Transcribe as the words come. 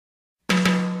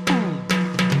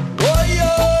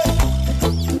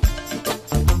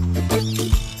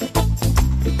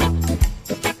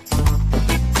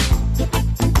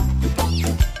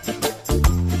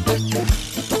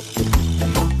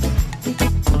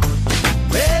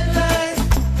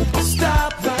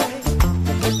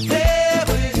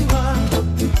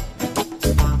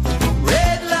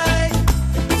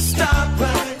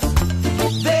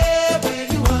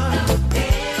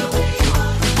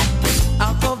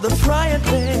the frying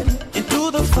pan into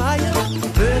the fire,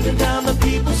 burning down the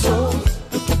people's souls.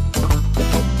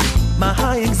 My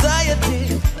high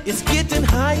anxiety is getting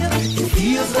higher. It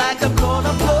feels like I'm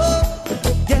gonna blow.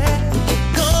 Yeah,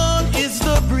 gone is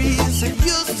the breeze. It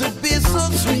used to be so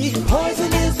sweet.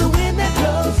 Poison is the wind that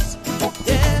blows.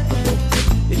 Yeah,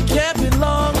 it can't be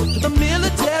long till the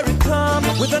military come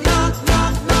with a knock,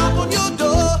 knock, knock on your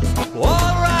door.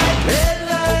 All right, red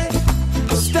light,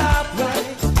 stop right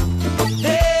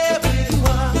there where you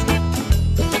are.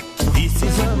 This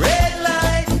is a red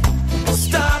light,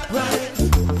 stop right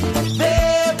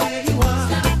there where you are.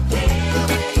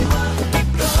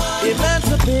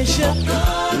 Emancipation,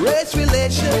 race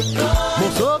relation,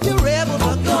 most of your rebels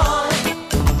are gone.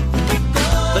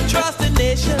 The trusted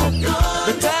nation,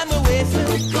 the time we're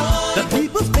wasting, the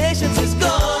people's patience is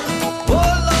gone.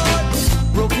 Oh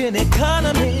Lord, broken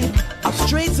economy, our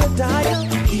streets are dire,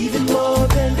 even more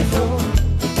than before.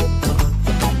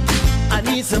 I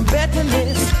need some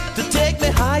betterness to take me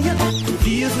higher.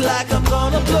 Feels like I'm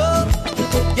gonna blow.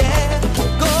 Yeah,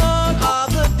 gone are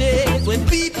the days when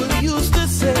people used to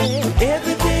say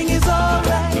everything is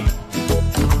alright.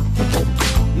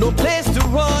 No place to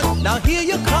run. Now here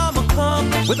you come,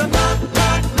 with a knock,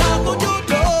 knock, knock on your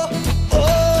door.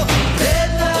 Oh, red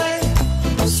light,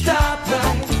 stop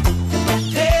right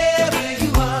there where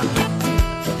you are.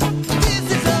 This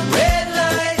is a red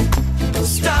light,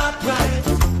 stop right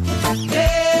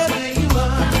there where you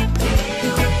are.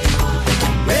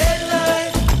 Red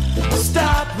light,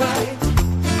 stop right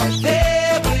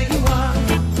there where you are.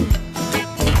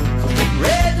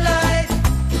 Red light,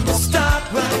 stop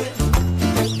right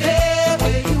there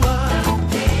where you are.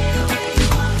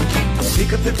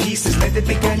 Pick up the pieces, let it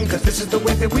begin, cause this is the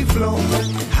way that we flow.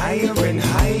 Higher and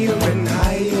higher and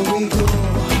higher we go.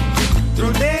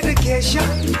 Through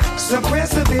dedication, some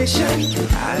preservation,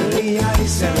 Ali, Ali,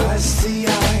 Selassie,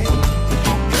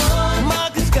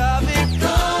 Marcus Garvey,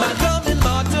 Malcolm and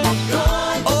Martin,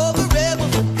 all the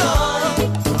rebels are gone.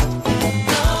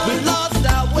 We lost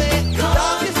our way,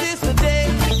 darkest is the day.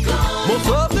 Most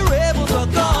of the rebels are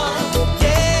gone.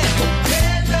 Yeah,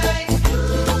 red light.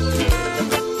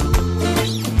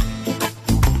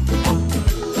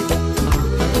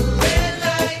 Red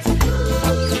light.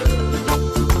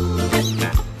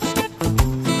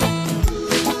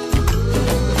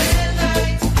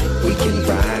 we can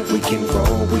ride, we can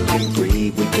roll, we can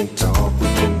breathe, we can talk.